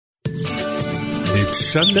It's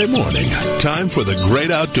Sunday morning. Time for the great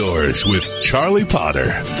outdoors with Charlie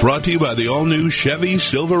Potter. Brought to you by the all-new Chevy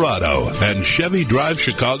Silverado and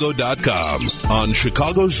ChevyDriveChicago.com on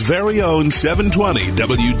Chicago's very own 720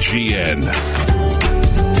 WGN.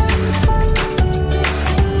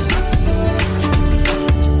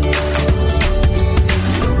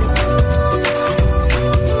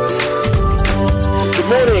 Good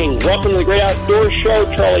morning. Welcome to the Great Outdoors Show.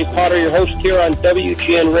 Charlie Potter, your host here on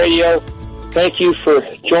WGN Radio. Thank you for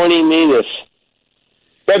joining me this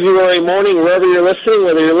February morning, wherever you're listening,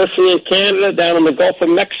 whether you're listening in Canada, down in the Gulf of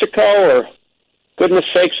Mexico, or, goodness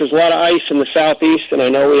sakes, there's a lot of ice in the southeast, and I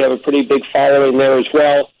know we have a pretty big following there as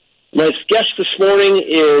well. My guest this morning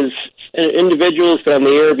is an individual who's been on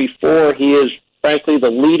the air before. He is, frankly,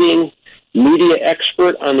 the leading media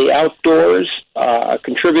expert on the outdoors, a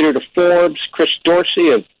contributor to Forbes, Chris Dorsey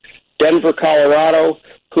of Denver, Colorado,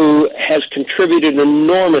 who has contributed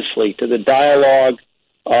enormously to the dialogue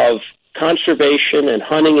of conservation and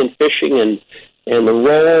hunting and fishing and the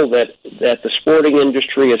role that the sporting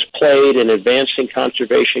industry has played in advancing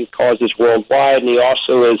conservation causes worldwide. And he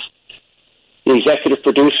also is the executive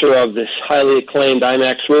producer of this highly acclaimed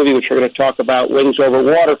IMAX movie, which we're going to talk about, Wings Over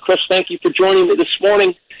Water. Chris, thank you for joining me this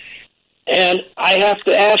morning. And I have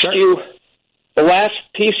to ask you, the last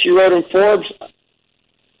piece you wrote in Forbes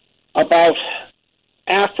about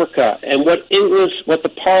Africa and what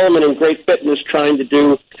the Parliament in Great Britain is trying to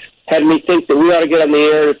do had me think that we ought to get on the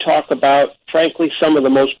air to talk about, frankly, some of the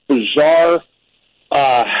most bizarre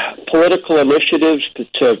political initiatives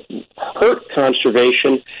to hurt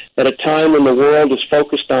conservation at a time when the world is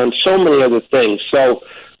focused on so many other things. So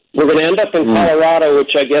we're going to end up in Colorado,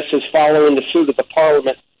 which I guess is following the suit of the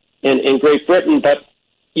Parliament in Great Britain, but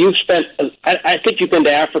you've spent, I think you've been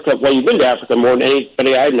to Africa. Well, you've been to Africa more than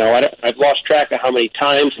anybody I know. I've lost track of how many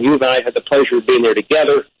times. You and I had the pleasure of being there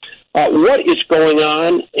together. What is going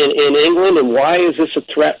on in England, and why is this a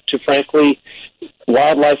threat to, frankly,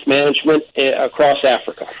 wildlife management across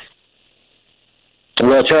Africa?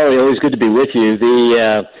 Well, Charlie, always good to be with you.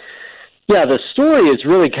 The story is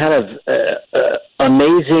really kind of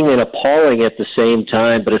amazing and appalling at the same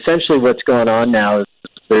time, but essentially what's going on now is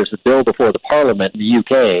there's a bill before the Parliament in the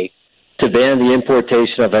UK to ban the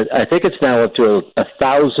importation of, I think it's now up to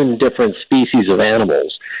 1,000 different species of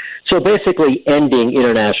animals. So basically ending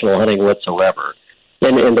international hunting whatsoever.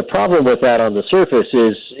 And the problem with that on the surface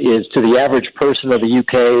is to the average person of the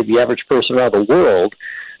UK, the average person around the world,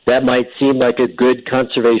 that might seem like a good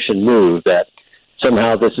conservation move, that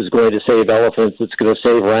somehow this is going to save elephants, it's going to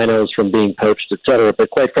save rhinos from being poached, et cetera. But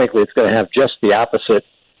quite frankly, it's going to have just the opposite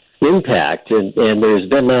impact, and there's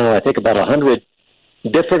been now, I think, about 100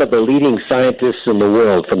 different of the leading scientists in the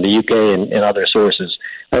world from the UK and other sources.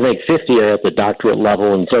 I think 50 are at the doctorate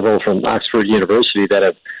level, and several from Oxford University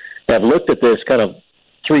that have looked at this kind of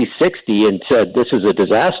 360 and said, this is a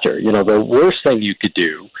disaster. You know, the worst thing you could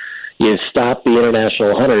do is stop the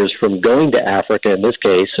international hunters from going to Africa, in this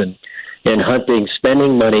case, and hunting,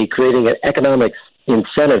 spending money, creating an economic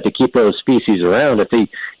incentive to keep those species around. If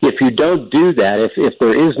you don't do that, if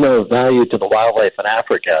there is no value to the wildlife in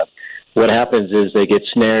Africa, what happens is they get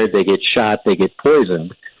snared, they get shot, they get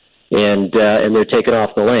poisoned, and they're taken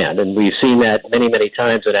off the land. And we've seen that many, many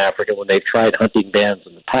times in Africa when they've tried hunting bans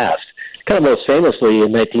in the past. Kind of most famously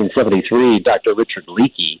in 1973, Dr. Richard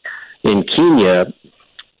Leakey in Kenya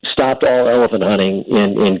stopped all elephant hunting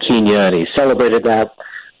in Kenya, and he celebrated that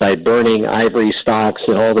by burning ivory stocks,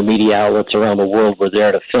 and all the media outlets around the world were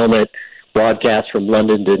there to film it, broadcast from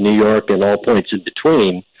London to New York and all points in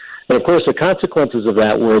between. And, of course, the consequences of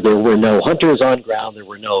that were there were no hunters on ground, there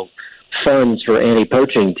were no funds for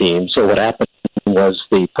anti-poaching teams. So what happened was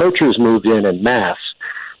the poachers moved in masse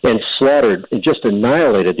and slaughtered and just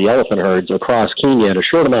annihilated the elephant herds across Kenya in a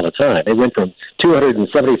short amount of time. They went from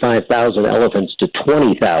 275,000 elephants to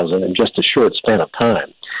 20,000 in just a short span of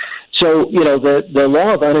time. So, you know, the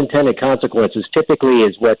law of unintended consequences typically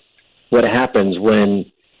is what happens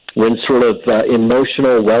when sort of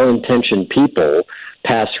emotional, well-intentioned people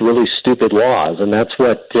pass really stupid laws, and that's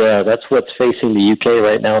what's facing the UK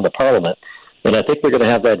right now in the Parliament. And I think we're going to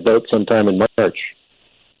have that vote sometime in March.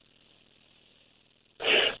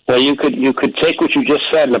 Well, you could take what you just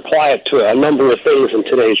said and apply it to a number of things in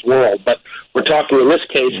today's world, but we're talking in this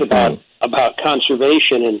case about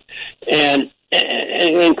conservation and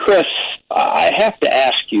Chris, I have to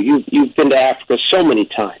ask you, you've been to Africa so many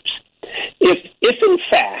times. If in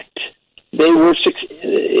fact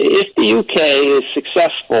if the UK is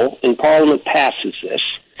successful and Parliament passes this,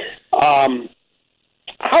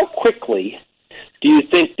 how quickly do you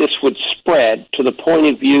think this would spread to the point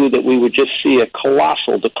of view that we would just see a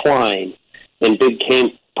colossal decline in big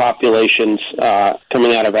game populations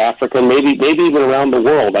coming out of Africa, and maybe even around the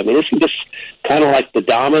world. I mean, isn't this kind of like the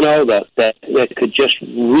domino that could just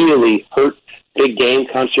really hurt big game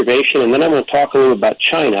conservation? And then I'm going to talk a little about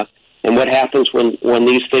China and what happens when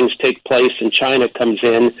these things take place and China comes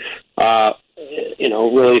in,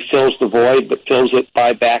 really fills the void, but fills it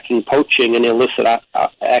by backing poaching and illicit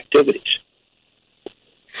activities.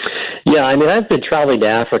 Yeah, I mean, I've been traveling to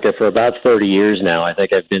Africa for about 30 years now. I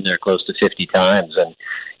think I've been there close to 50 times, and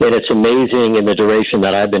it's amazing in the duration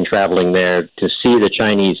that I've been traveling there to see the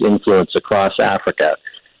Chinese influence across Africa.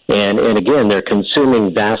 And again, they're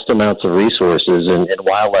consuming vast amounts of resources, and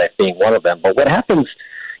wildlife being one of them. But what happens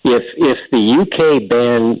if the UK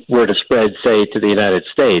ban were to spread, say, to the United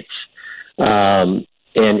States, and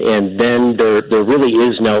then there really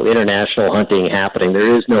is no international hunting happening.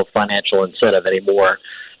 There is no financial incentive anymore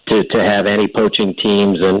to have any poaching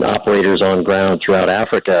teams and operators on ground throughout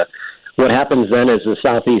Africa. What happens then is the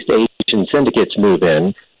Southeast Asian syndicates move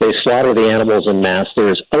in. They slaughter the animals en masse. There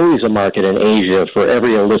is always a market in Asia for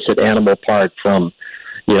every illicit animal part, from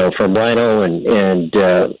rhino and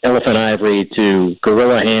elephant ivory to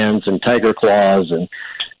gorilla hands and tiger claws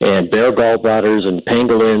and bear gallbladders and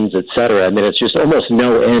pangolins, etc. I mean, it's just almost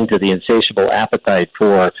no end to the insatiable appetite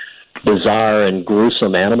for bizarre and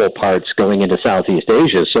gruesome animal parts going into Southeast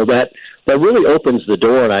Asia. So that really opens the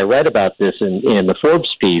door, and I read about this in the Forbes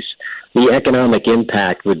piece. The economic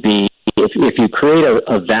impact would be, if you create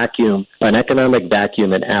a vacuum, an economic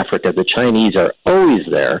vacuum in Africa, the Chinese are always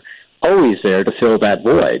there to fill that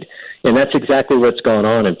void. And that's exactly what's going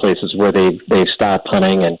on in places where they've stopped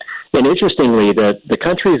hunting. And interestingly, the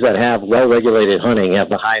countries that have well-regulated hunting have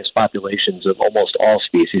the highest populations of almost all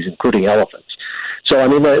species, including elephants. So, I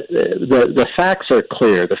mean, the facts are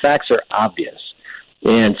clear. The facts are obvious.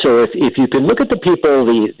 And so if you can look at the people,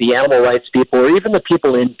 the animal rights people, or even the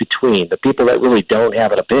people in between, the people that really don't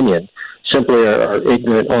have an opinion, simply are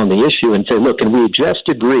ignorant on the issue, and say, look, can we just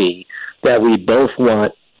agree that we both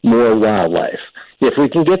want more wildlife? If we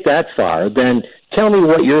can get that far, then tell me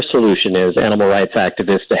what your solution is, animal rights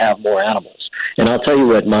activists, to have more animals. And I'll tell you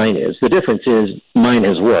what mine is. The difference is mine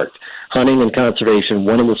has worked. Hunting and conservation,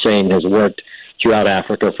 one and the same, has worked throughout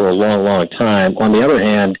Africa for a long, long time. On the other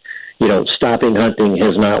hand, stopping hunting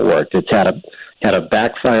has not worked. It's had a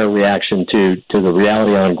backfire reaction to the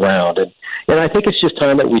reality on ground. And I think it's just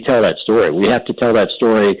time that we tell that story. We have to tell that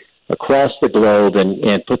story across the globe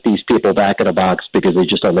and put these people back in a box, because they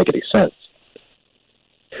just don't make any sense.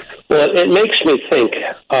 Well, it makes me think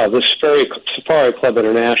of the Safari Club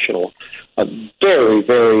International, a very,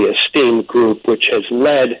 very esteemed group which has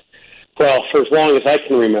led, well, for as long as I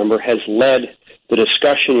can remember, has led the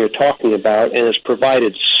discussion you're talking about and has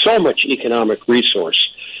provided so much economic resource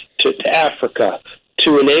to Africa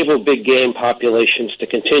to enable big game populations to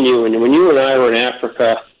continue. And when you and I were in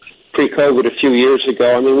Africa pre-COVID a few years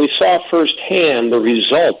ago, I mean, we saw firsthand the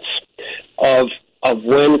results of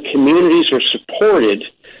when communities are supported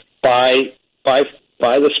by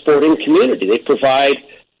the sporting community. They provide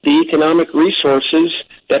the economic resources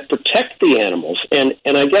that protect the animals. And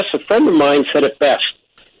I guess a friend of mine said it best.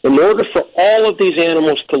 In order for all of these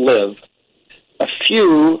animals to live, a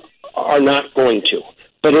few are not going to.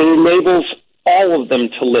 But it enables all of them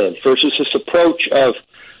to live, versus this approach of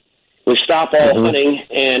we stop all hunting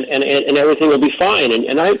and everything will be fine.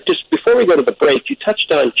 And I just, before we go to the break, you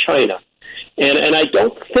touched on China. And I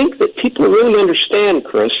don't think that people really understand,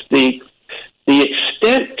 Chris, the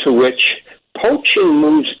extent to which poaching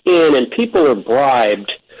moves in and people are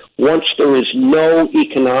bribed once there is no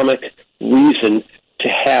economic reason to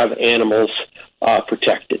have animals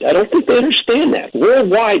protected. I don't think they understand that.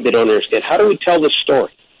 Worldwide, they don't understand. How do we tell this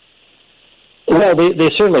story? Well, they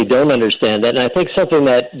certainly don't understand that, and I think something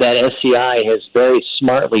that SCI has very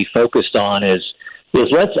smartly focused on is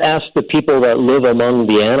let's ask the people that live among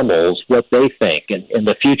the animals what they think and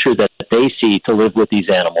the future that they see to live with these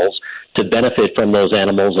animals, to benefit from those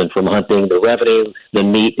animals and from hunting, the revenue, the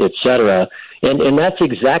meat, etc. And that's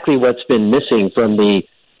exactly what's been missing from the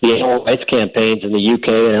animal rights campaigns in the UK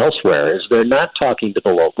and elsewhere, is they're not talking to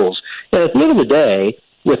the locals. And at the end of the day,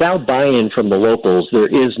 without buy-in from the locals, there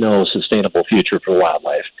is no sustainable future for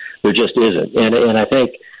wildlife. There just isn't. And I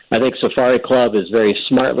think Safari Club is very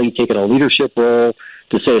smartly taken a leadership role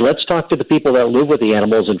to say, let's talk to the people that live with the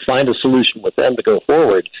animals and find a solution with them to go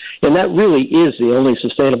forward. And that really is the only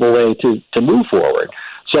sustainable way to move forward.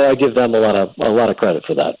 So I give them a lot of credit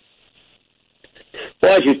for that.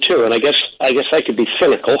 Well, I do too, and I guess I could be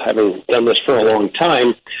cynical, having done this for a long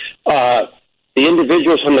time. The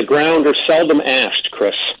individuals on the ground are seldom asked,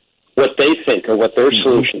 Chris, what they think or what their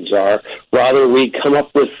solutions are. Rather, we come up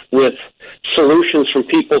with solutions from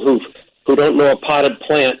people who've who don't know a potted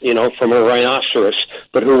plant, from a rhinoceros,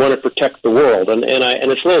 but who want to protect the world. And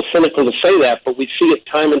it's a little cynical to say that, but we see it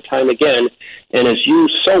time and time again. And as you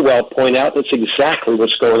so well point out, that's exactly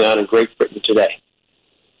what's going on in Great Britain today.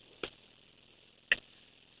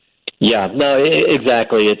 Yeah, no,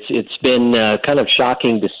 exactly. It's been kind of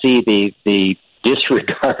shocking to see the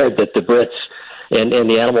disregard that the Brits and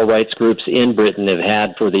the animal rights groups in Britain have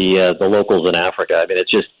had for the locals in Africa. I mean,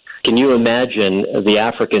 it's just, can you imagine the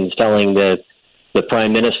Africans telling the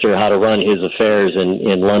Prime Minister how to run his affairs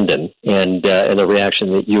in London, and the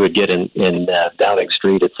reaction that you would get in Downing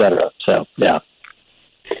Street, et cetera? So, yeah.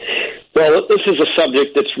 Well, this is a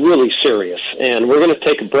subject that's really serious, and we're going to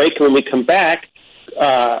take a break. When we come back,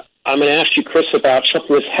 I'm going to ask you, Chris, about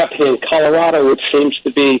something that's happening in Colorado, which seems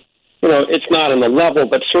to be, it's not in the level,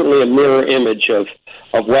 but certainly a mirror image of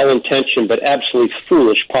well-intentioned but absolutely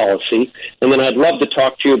foolish policy. And then I'd love to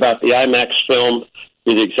talk to you about the IMAX film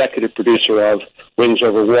you're the executive producer of, Wings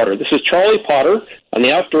Over Water. This is Charlie Potter on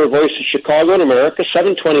the Outdoor Voice of Chicago in America,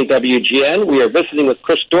 720 WGN. We are visiting with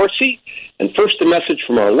Chris Dorsey. And first, a message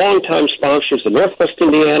from our longtime sponsors, the Northwest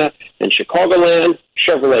Indiana and Chicagoland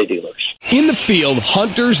Chevrolet dealers. In the field,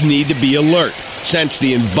 hunters need to be alert, sense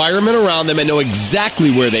the environment around them, and know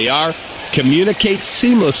exactly where they are, communicate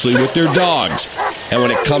seamlessly with their dogs. And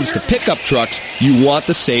when it comes to pickup trucks, you want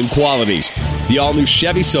the same qualities. The all-new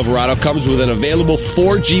Chevy Silverado comes with an available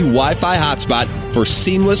 4G Wi-Fi hotspot for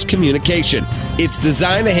seamless communication. It's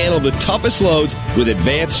designed to handle the toughest loads with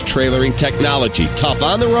advanced trailering technology, tough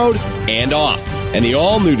on the road and off. And the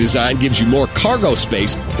all-new design gives you more cargo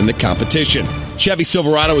space than the competition. Chevy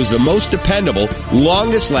Silverado is the most dependable,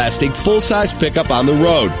 longest-lasting, full-size pickup on the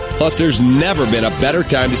road. Plus, there's never been a better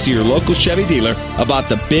time to see your local Chevy dealer about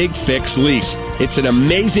the Big Fix lease. It's an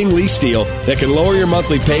amazing lease deal that can lower your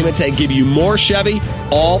monthly payments and give you more Chevy,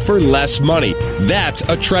 all for less money. That's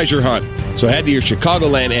a treasure hunt. So head to your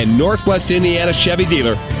Chicagoland and Northwest Indiana Chevy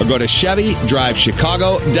dealer or go to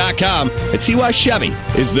ChevyDriveChicago.com and see why Chevy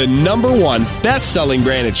is the #1 best-selling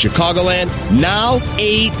brand in Chicagoland, now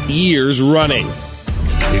 8 years running.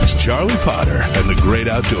 It's Charlie Potter and the Great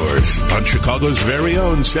Outdoors on Chicago's very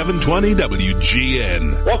own 720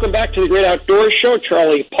 WGN. Welcome back to the Great Outdoors Show.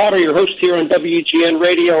 Charlie Potter, your host here on WGN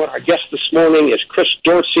Radio, and our guest this morning is Chris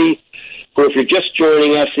Dorsey, who, if you're just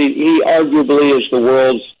joining us, he arguably is the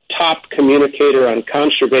world's top communicator on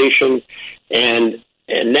conservation and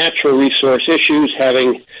natural resource issues,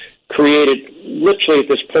 having created, literally at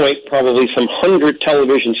this point, probably some 100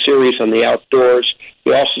 television series on the outdoors.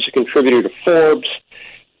 He also is a contributor to Forbes.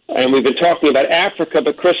 And we've been talking about Africa,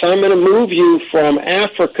 but Chris, I'm going to move you from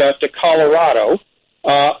Africa to Colorado,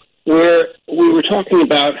 where we were talking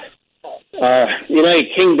about the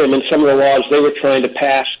United Kingdom and some of the laws they were trying to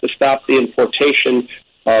pass to stop the importation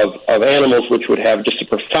of animals, which would have just a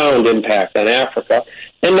profound impact on Africa.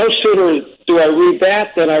 And no sooner do I read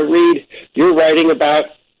that than I read you're writing about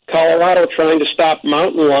Colorado trying to stop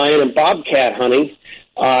mountain lion and bobcat hunting.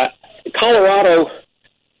 Colorado,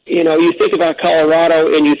 you think about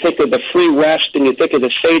Colorado and you think of the Free West and you think of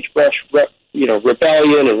the Sagebrush,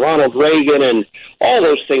 Rebellion and Ronald Reagan and all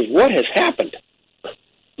those things. What has happened?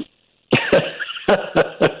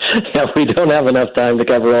 Yeah, we don't have enough time to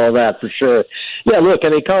cover all that for sure. Yeah, look, I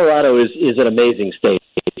mean, Colorado is an amazing state.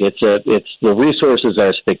 It's the resources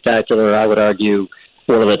are spectacular. I would argue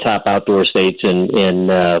one of the top outdoor states in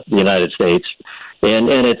the United States. And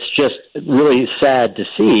it's just really sad to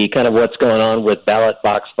see kind of what's going on with ballot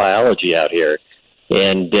box biology out here.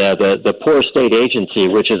 And the poor state agency,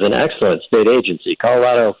 which is an excellent state agency,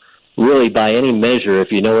 Colorado really by any measure,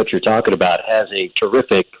 if you know what you're talking about, has a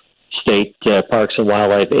terrific state Parks and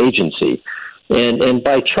Wildlife Agency. And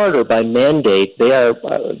by charter, by mandate, they are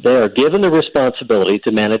given the responsibility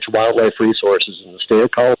to manage wildlife resources in the state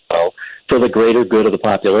of Colorado for the greater good of the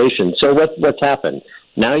population. So what's happened?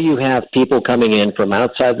 Now you have people coming in from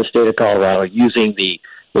outside the state of Colorado using the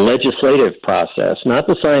legislative process, not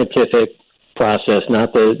the scientific process,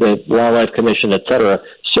 not the Wildlife Commission, et cetera,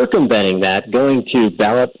 circumventing that, going to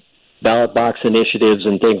ballot box initiatives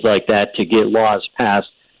and things like that to get laws passed.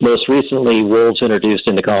 Most recently, wolves introduced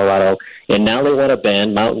into Colorado, and now they want to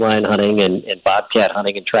ban mountain lion hunting and bobcat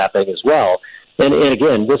hunting and trapping as well. And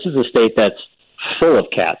again, this is a state that's full of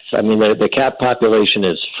cats. I mean, the cat population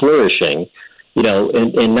is flourishing,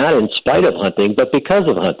 and not in spite of hunting, but because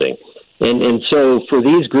of hunting. And so for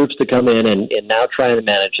these groups to come in and now try to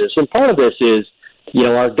manage this, and part of this is,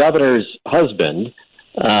 our governor's husband,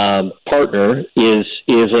 partner, is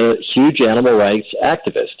a huge animal rights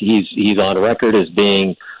activist. He's on record as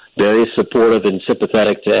being very supportive and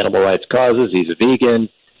sympathetic to animal rights causes. He's a vegan.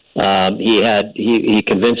 He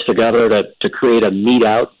convinced the governor to create a meat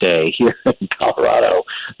out day here in Colorado,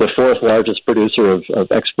 the fourth largest producer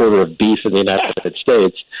of exporter of beef in the United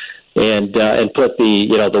States, and put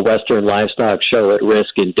the Western Livestock Show at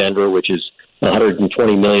risk in Denver, which is a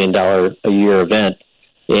 $120 million a year event.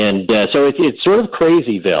 And so it's sort of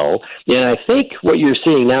crazyville. And I think what you're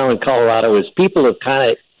seeing now in Colorado is people have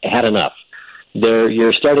kind of had enough.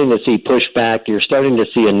 You're starting to see pushback. You're starting to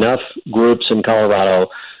see enough groups in Colorado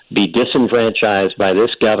be disenfranchised by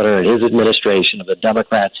this governor and his administration of the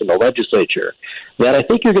Democrats in the legislature that I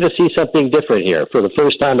think you're going to see something different here. For the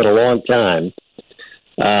first time in a long time,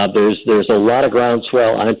 there's a lot of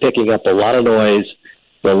groundswell. I'm picking up a lot of noise.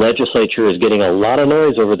 The legislature is getting a lot of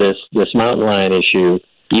noise over this mountain lion issue.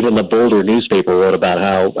 Even the Boulder newspaper wrote about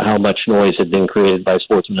how much noise had been created by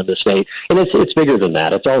sportsmen in the state. And it's bigger than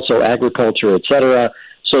that. It's also agriculture, et cetera.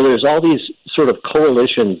 So there's all these sort of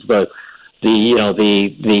coalitions, the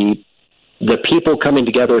people coming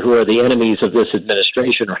together who are the enemies of this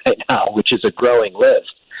administration right now, which is a growing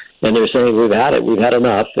list. And they're saying, we've had it, we've had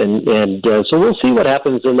enough. And so we'll see what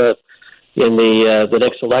happens in the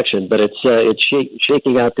next election. But it's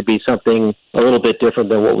shaking out to be something a little bit different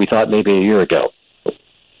than what we thought maybe a year ago.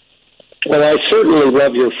 Well, I certainly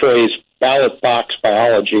love your phrase, ballot box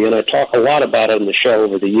biology, and I talk a lot about it in the show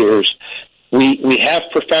over the years. We have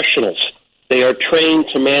professionals. They are trained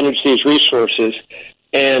to manage these resources,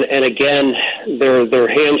 and again, their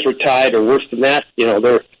hands are tied, or worse than that,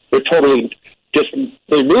 they're totally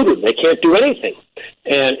they're neutered. They can't do anything.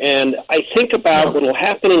 And I think about what will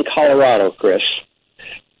happen in Colorado, Chris,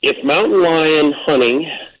 if mountain lion hunting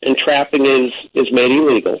and trapping is made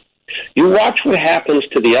illegal. You watch what happens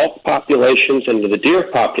to the elk populations and to the deer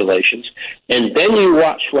populations, and then you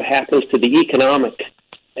watch what happens to the economic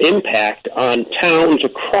impact on towns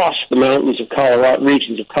across the mountains of Colorado,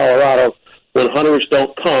 regions of Colorado, when hunters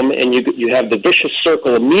don't come, and you have the vicious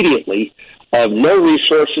circle immediately of no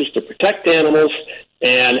resources to protect animals,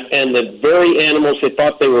 and the very animals they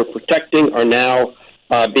thought they were protecting are now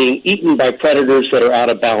being eaten by predators that are out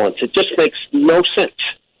of balance. It just makes no sense.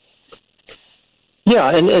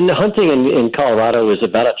 Yeah, and hunting in Colorado is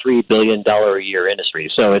about a $3 billion a year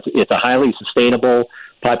industry. So it's a highly sustainable.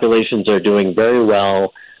 Populations are doing very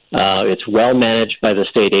well. It's well managed by the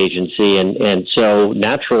state agency, and so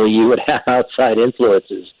naturally you would have outside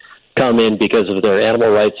influences come in because of their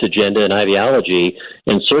animal rights agenda and ideology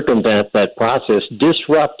and circumvent that process,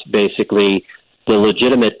 disrupt basically the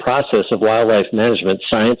legitimate process of wildlife management,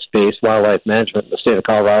 science-based wildlife management in the state of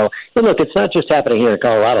Colorado. And look, it's not just happening here in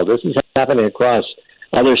Colorado. This is happening across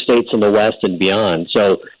other states in the West and beyond.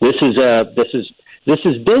 So this has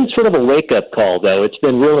been sort of a wake-up call, though. It's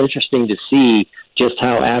been real interesting to see just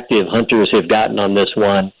how active hunters have gotten on this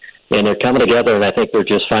one. And they're coming together, and I think they're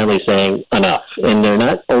just finally saying enough. And they're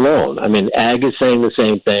not alone. I mean, Ag is saying the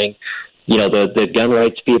same thing. The gun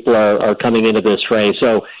rights people are coming into this fray.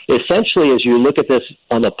 So essentially, as you look at this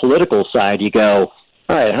on the political side, you go,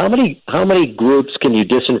 all right, how many groups can you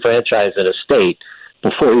disenfranchise in a state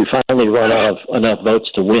before you finally run out of enough votes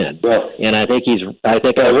to win? Well, and I think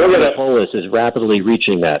Polis is rapidly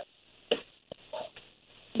reaching that.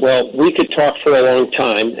 Well, we could talk for a long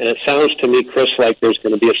time, and it sounds to me, Chris, like there's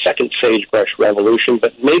going to be a second sagebrush revolution,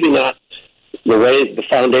 but maybe not the way the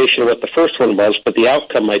foundation of what the first one was, but the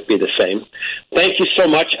outcome might be the same. Thank you so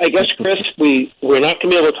much. I guess, Chris, we're not going to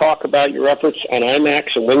be able to talk about your efforts on IMAX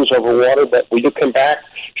and Wings Over Water, but we do come back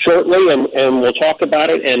shortly, and we'll talk about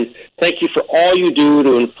it. And thank you for all you do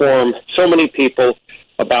to inform so many people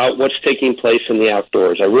about what's taking place in the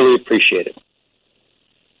outdoors. I really appreciate it.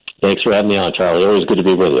 Thanks for having me on, Charlie. Always good to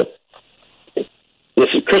be with you. This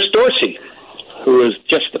is Chris Dorsey, who is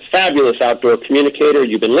just a fabulous outdoor communicator.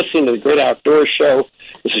 You've been listening to the Great Outdoors Show.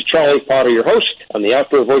 This is Charlie Potter, your host on the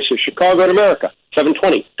Outdoor Voice of Chicago and America,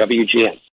 720 WGN.